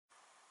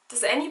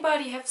Does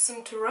anybody have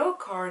some tarot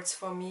cards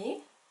for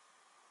me?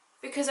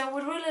 Because I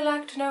would really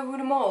like to know who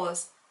the mole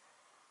is.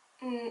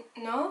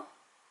 No?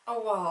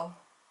 Oh well.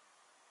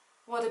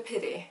 What a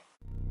pity.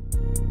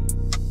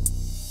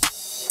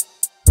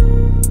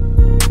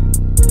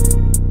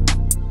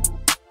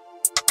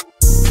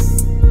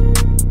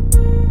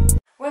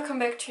 Welcome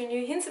back to a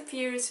new Hints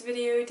Appears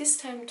video, this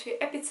time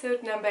to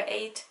episode number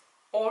 8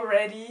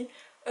 already.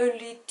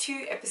 Only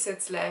 2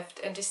 episodes left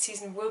and this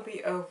season will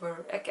be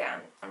over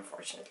again,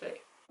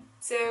 unfortunately.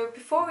 So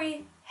before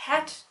we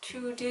head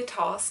to the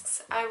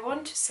tasks, I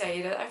want to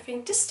say that I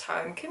think this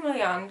time Kim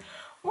Il-Yan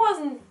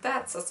wasn't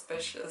that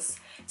suspicious.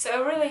 So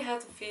I really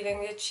had the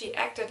feeling that she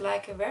acted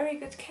like a very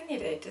good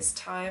candidate this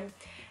time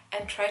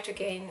and tried to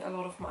gain a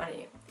lot of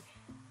money.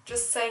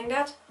 Just saying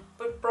that,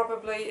 but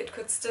probably it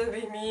could still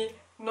be me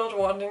not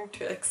wanting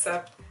to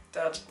accept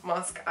that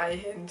mask eye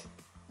hint.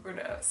 Who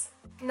knows?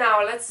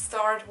 Now let's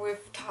start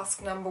with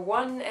task number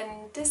 1,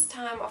 and this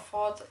time I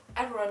thought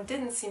everyone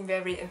didn't seem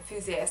very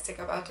enthusiastic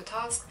about the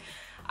task.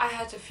 I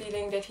had the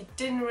feeling that he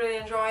didn't really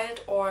enjoy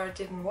it or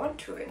didn't want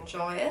to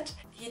enjoy it.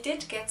 He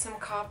did get some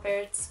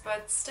carpets,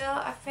 but still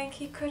I think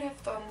he could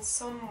have done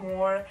some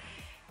more,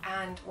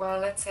 and well,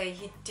 let's say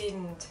he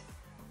didn't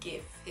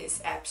give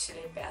his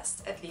absolute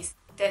best. At least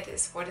that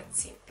is what it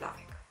seemed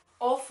like.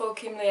 Although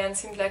Kim Il-Yan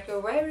seemed like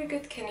a very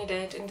good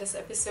candidate in this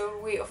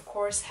episode, we of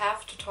course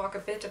have to talk a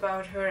bit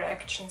about her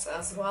actions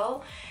as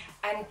well.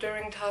 And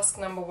during task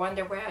number 1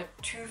 there were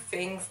 2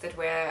 things that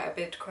were a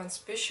bit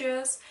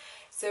conspicuous.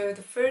 So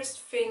the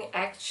first thing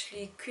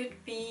actually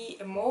could be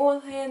a mole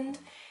hint.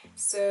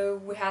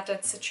 So we had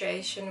that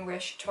situation where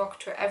she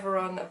talked to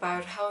everyone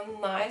about how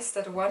nice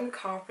that one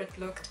carpet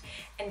looked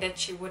and that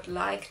she would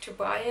like to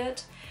buy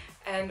it.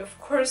 And of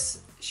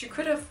course she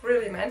could have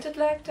really meant it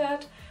like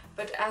that.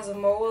 But as a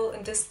mole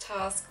in this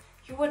task,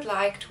 you would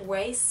like to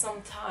waste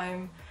some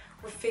time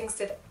with things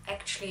that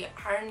actually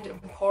aren't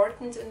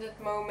important in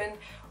that moment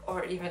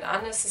or even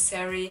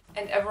unnecessary.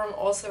 And everyone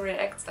also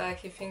reacts like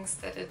he thinks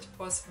that it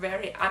was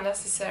very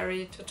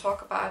unnecessary to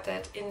talk about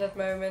that in that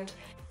moment.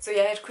 So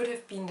yeah, it could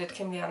have been that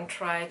Kim Il-Yan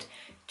tried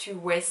to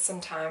waste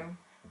some time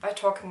by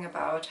talking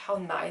about how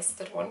nice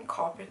that one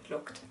carpet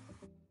looked.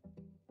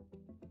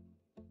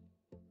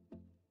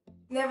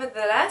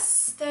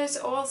 Nevertheless, there's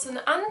also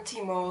an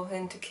anti-mole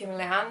hint to Kim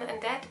Il-Yan,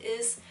 and that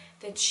is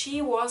that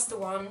she was the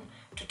one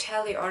to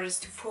tell the others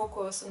to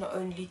focus on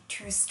only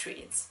 2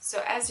 streets.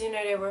 So as you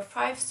know, there were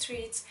 5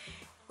 streets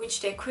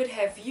which they could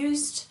have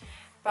used,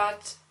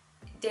 but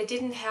they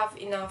didn't have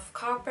enough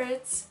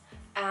carpets,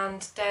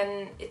 and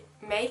then it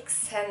makes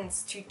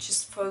sense to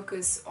just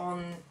focus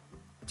on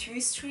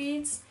 2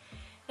 streets.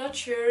 Not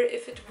sure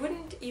if it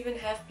wouldn't even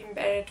have been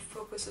better to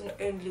focus on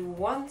only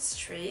 1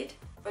 street.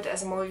 But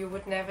as a mole you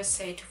would never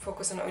say to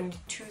focus on only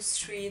 2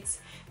 streets,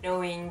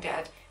 knowing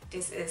that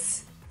this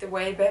is the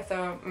way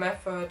better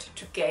method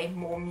to gain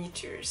more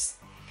meters.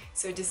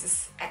 So this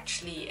is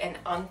actually an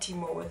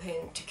anti-mole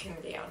hint to Kim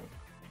Il-Yan.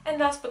 And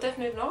last but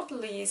definitely not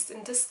least,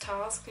 in this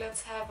task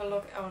let's have a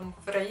look on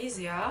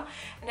Freysia.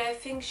 And I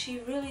think she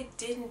really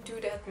didn't do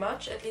that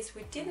much, at least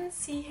we didn't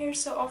see her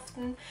so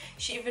often.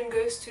 She even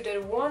goes to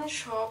that one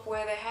shop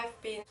where they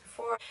have been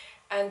before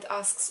and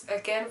asks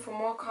again for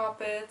more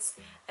carpets,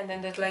 and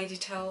then that lady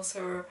tells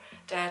her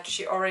that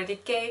she already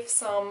gave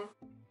some.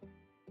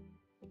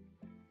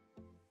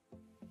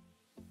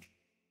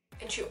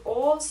 And she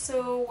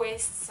also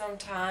wastes some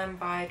time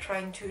by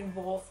trying to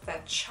involve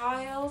that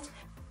child,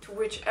 to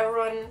which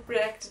everyone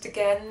reacted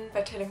again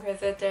by telling her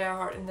that they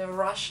are in a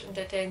rush and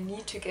that they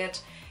need to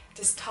get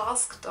this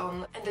task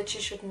done and that she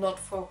should not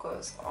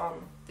focus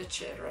on the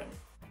children.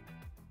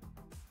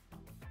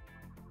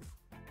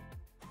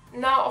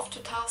 Now off to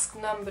task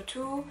number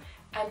 2,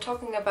 and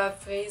talking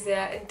about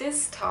Freysia. In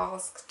this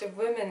task the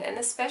women, and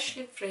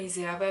especially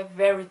Freysia, were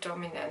very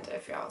dominant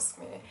if you ask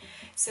me.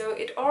 So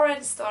it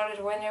already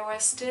started when they were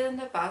still in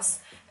the bus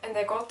and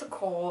they got the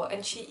call,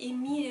 and she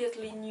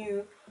immediately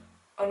knew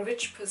on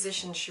which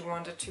position she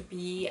wanted to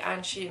be,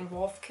 and she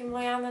involved Kim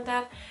Il-Yan in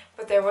that,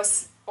 but there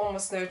was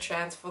almost no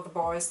chance for the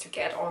boys to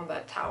get on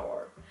that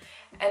tower.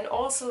 And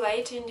also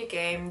later in the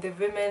game the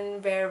women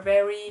were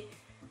very,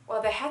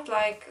 well, they had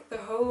like the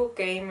whole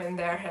game in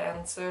their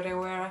hands, so they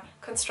were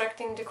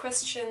constructing the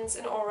questions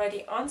and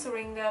already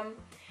answering them.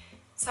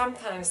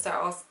 Sometimes they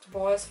asked the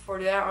boys for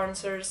their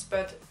answers,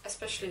 but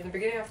especially in the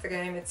beginning of the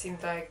game it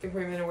seemed like the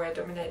women were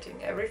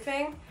dominating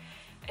everything.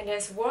 And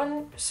there's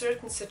one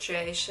certain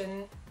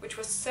situation which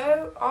was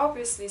so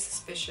obviously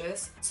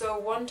suspicious. So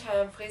one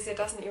time Freysia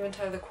doesn't even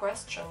tell the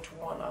question to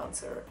one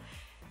answer.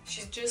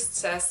 She just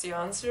says the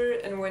answer,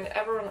 and when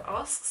everyone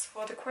asks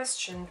for the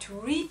question to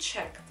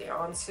recheck the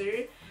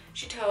answer,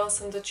 she tells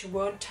them that she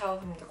won't tell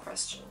them the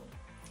question.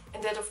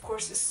 And that of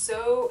course is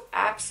so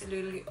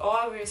absolutely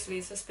obviously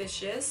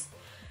suspicious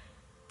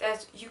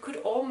that you could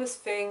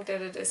almost think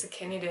that it is a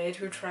candidate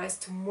who tries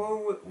to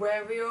mole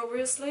very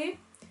obviously.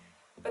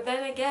 But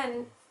then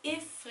again,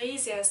 if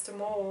Freysia is the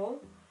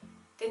mole,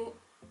 then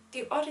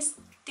the others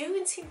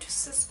don't seem to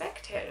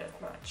suspect her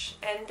that much,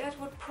 and that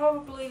would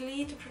probably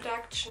lead the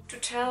production to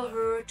tell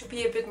her to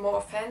be a bit more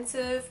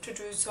offensive, to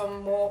do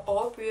some more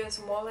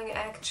obvious mauling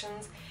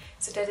actions,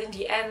 so that in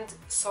the end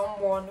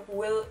someone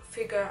will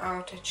figure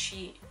out that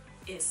she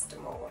is the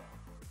mole.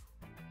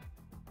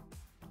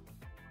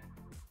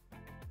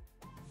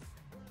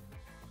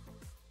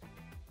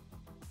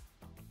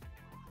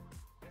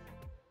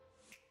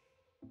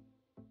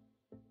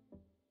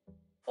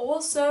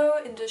 Also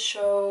in the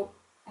show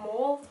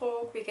Mole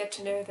Talk, we get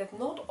to know that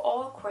not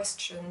all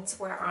questions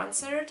were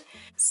answered,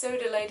 so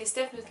the ladies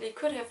definitely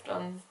could have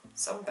done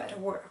some better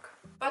work.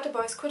 But the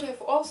boys could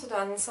have also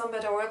done some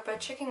better work by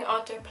checking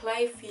out their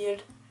play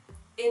field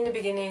in the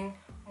beginning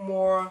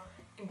more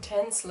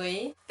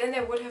intensely. Then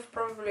they would have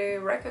probably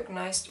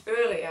recognized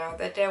earlier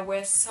that there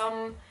were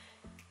some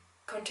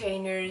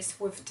containers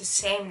with the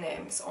same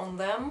names on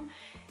them.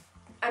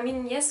 I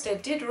mean, yes, they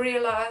did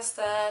realize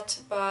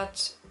that,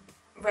 but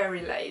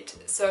very late.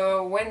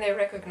 So when they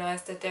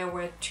recognized that there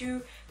were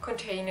 2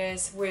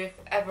 containers with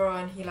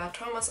Evra and Hila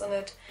Thomas on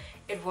it,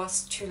 it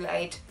was too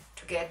late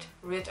to get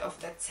rid of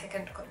that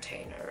second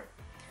container.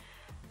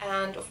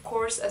 And of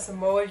course, as a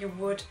mole, you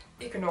would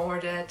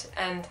ignore that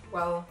and,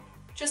 well,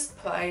 just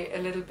play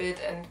a little bit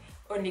and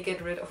only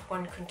get rid of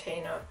 1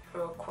 container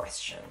per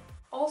question.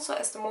 Also,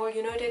 as the mole,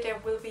 you know that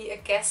there will be a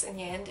guess in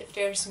the end if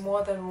there's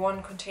more than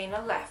 1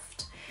 container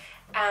left.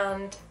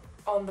 And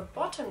on the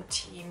bottom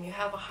team, you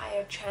have a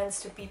higher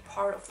chance to be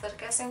part of that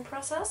guessing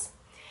process.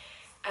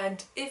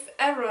 And if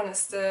everyone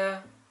is the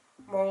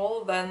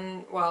mole,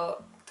 then,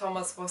 well,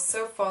 Thomas was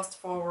so fast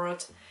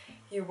forward,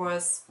 he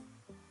was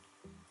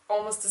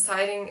almost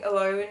deciding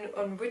alone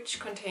on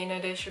which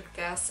container they should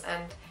guess,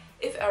 and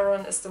if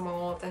Aaron is the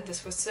mole, then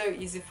this was so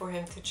easy for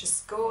him to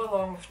just go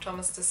along with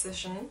Thomas'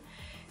 decision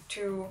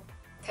to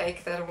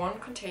take that 1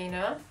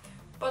 container,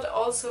 but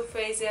also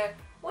Frasier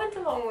went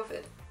along with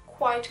it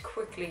quite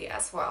quickly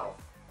as well.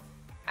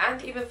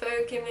 And even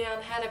though Kim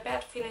Lian had a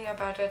bad feeling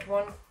about that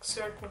 1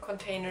 certain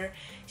container,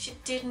 she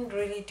didn't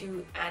really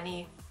do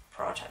any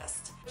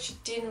protest. She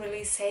didn't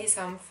really say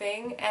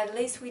something, at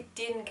least we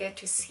didn't get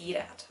to see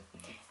that.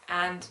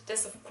 And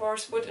this of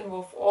course would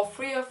involve all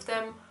 3 of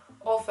them,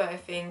 although I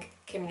think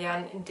Kim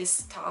Lian in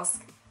this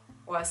task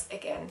was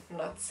again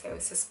not so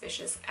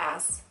suspicious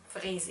as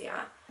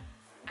Frasier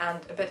and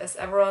a bit as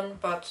everyone,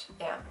 but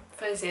yeah,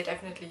 Frasier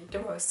definitely the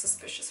most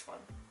suspicious one.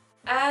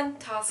 And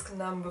task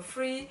number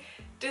 3,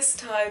 this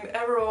time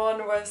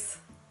everyone was,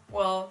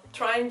 well,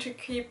 trying to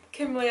keep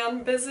Kim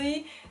Lian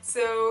busy,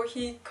 so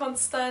he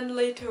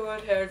constantly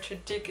told her to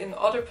dig in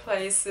other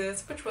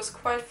places, which was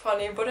quite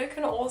funny, but I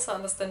can also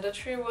understand that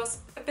she was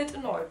a bit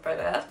annoyed by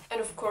that.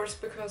 And of course,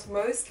 because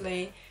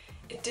mostly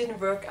it didn't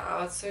work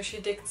out, so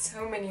she digged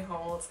so many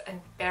holes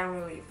and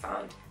barely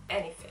found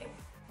anything.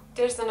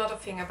 There's another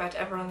thing about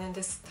everyone in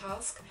this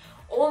task.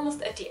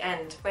 Almost at the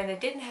end, when they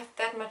didn't have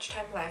that much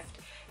time left,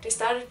 they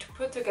started to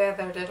put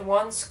together that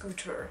 1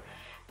 scooter.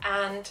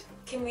 And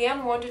Kim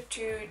Lian wanted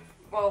to,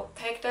 well,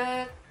 take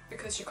that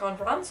because she can't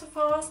run so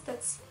fast,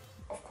 that's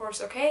of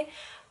course okay,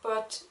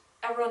 but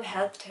everyone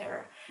helped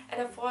her. And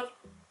I thought,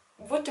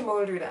 would the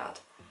mole do that?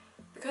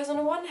 Because on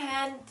the one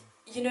hand,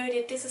 you know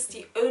that this is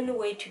the only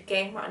way to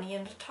gain money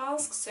in the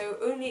task, so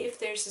only if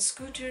there's a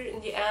scooter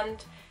in the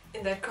end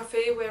in that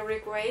cafe where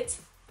Rick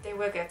waits, they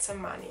will get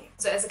some money.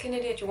 So as a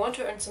candidate, you want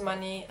to earn some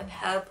money and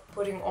help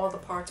putting all the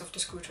parts of the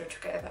scooter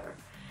together.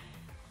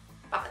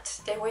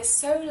 But they were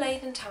so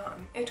late in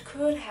time, it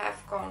could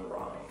have gone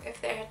wrong.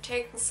 If they had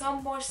taken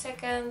some more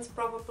seconds,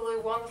 probably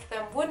one of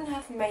them wouldn't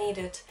have made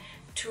it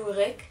to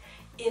Rick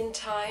in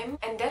time,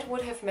 and that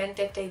would have meant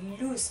that they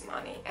lose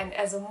money. And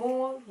as a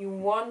mole, you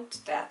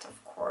want that,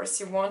 of course.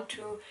 You want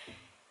to,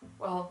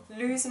 well,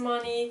 lose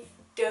money,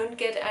 don't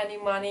get any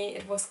money.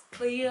 It was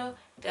clear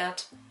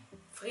that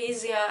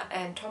Frasier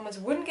and Thomas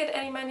wouldn't get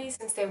any money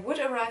since they would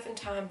arrive in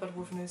time but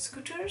with no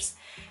scooters,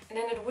 and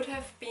then it would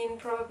have been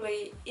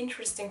probably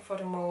interesting for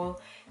the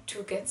mole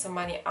to get some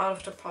money out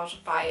of the pot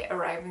by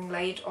arriving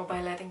late or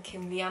by letting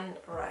Kim Lian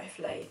arrive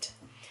late.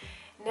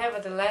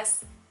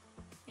 Nevertheless,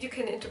 you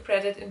can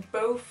interpret it in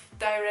both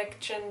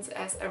directions,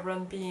 as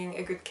everyone being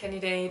a good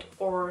candidate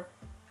or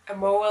a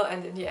mole,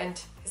 and in the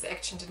end his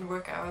action didn't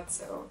work out,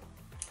 so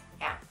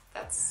yeah,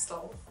 that's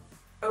still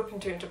open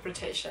to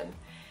interpretation.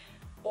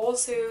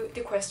 Also,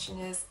 the question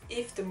is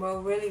if the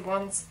mole really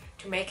wants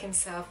to make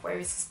himself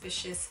very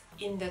suspicious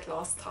in that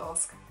last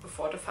task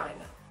before the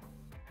final.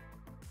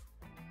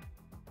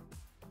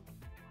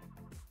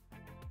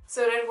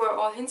 So that were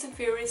all hints and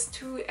theories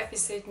to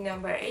episode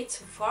number 8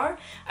 so far.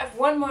 I have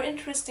one more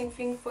interesting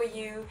thing for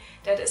you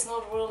that is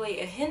not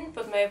really a hint,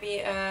 but maybe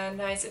a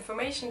nice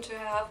information to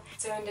have.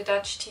 So in the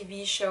Dutch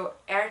TV show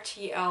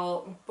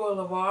RTL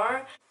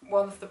Boulevard,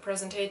 one of the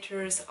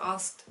presentators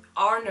asked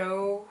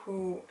Arno,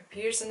 who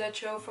appears in that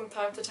show from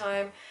time to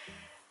time,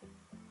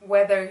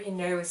 whether he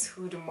knows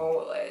who the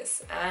mole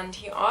is. And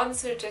he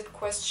answered that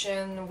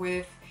question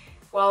with,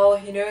 well,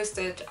 he knows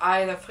that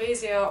either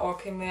Frasier or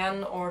Kim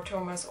Lian or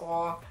Thomas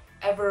or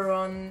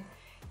everyone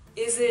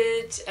is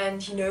it,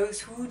 and he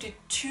knows who the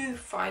 2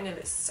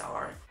 finalists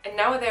are. And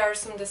now there are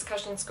some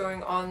discussions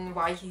going on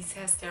why he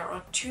says there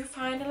are 2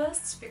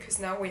 finalists, because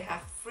now we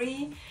have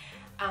 3,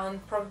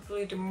 and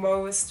probably the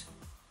most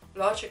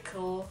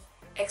logical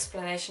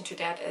explanation to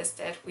that is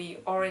that we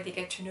already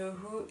get to know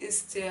who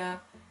is the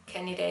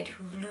candidate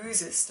who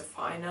loses the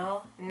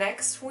final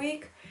next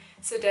week,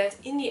 so that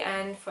in the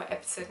end for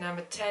episode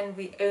number 10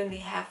 we only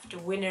have the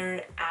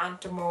winner and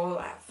the mole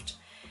left.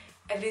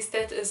 At least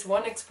that is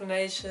one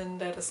explanation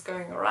that is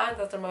going around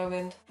at the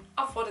moment.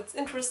 I thought it's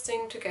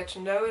interesting to get to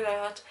know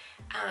that,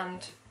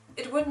 and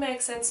it would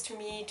make sense to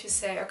me to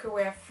say, okay,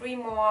 we have 3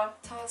 more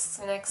tasks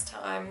next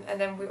time,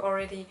 and then we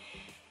already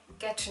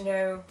get to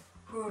know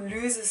who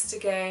loses the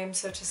game,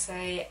 so to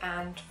say,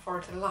 and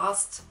for the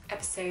last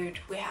episode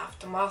we have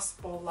the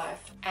master ball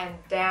left, and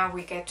there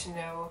we get to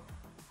know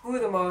who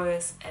the mole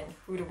is and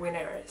who the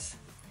winner is.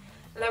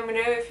 Let me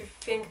know if you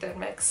think that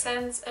makes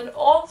sense, and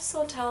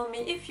also tell me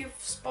if you've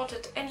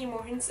spotted any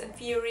more hints and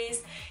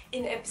theories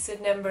in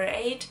episode number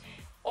 8.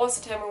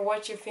 Also tell me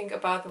what you think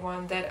about the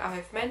one that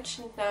I've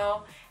mentioned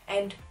now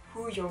and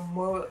who your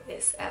mole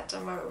is at the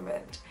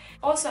moment.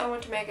 Also, I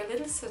want to make a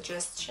little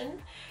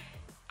suggestion.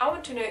 I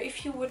want to know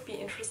if you would be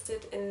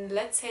interested in,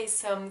 let's say,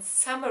 some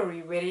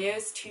summary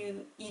videos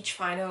to each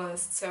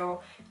finalist,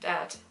 so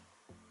that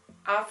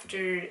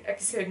after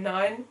episode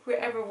 9,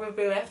 whoever will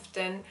be left,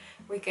 then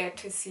we get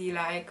to see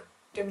like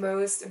the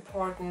most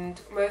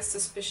important, most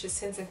suspicious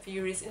hints and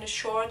theories in a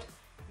short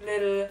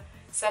little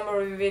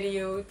summary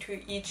video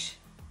to each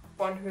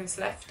one who's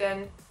left,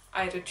 then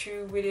either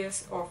 2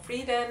 videos or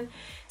 3 then,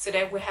 so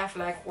that we have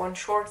like one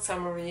short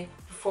summary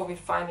before we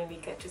finally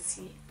get to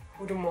see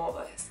who the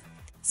mole is.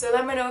 So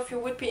let me know if you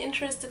would be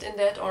interested in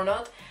that or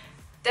not.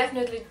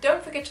 Definitely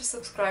don't forget to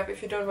subscribe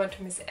if you don't want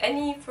to miss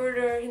any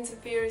further hints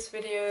and theories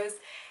videos.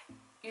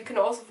 You can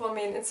also follow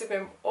me on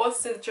Instagram or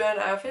still join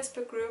our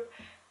Facebook group.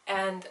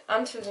 And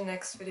until the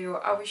next video,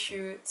 I wish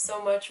you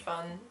so much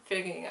fun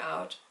figuring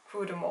out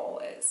who the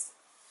mole is.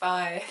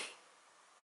 Bye!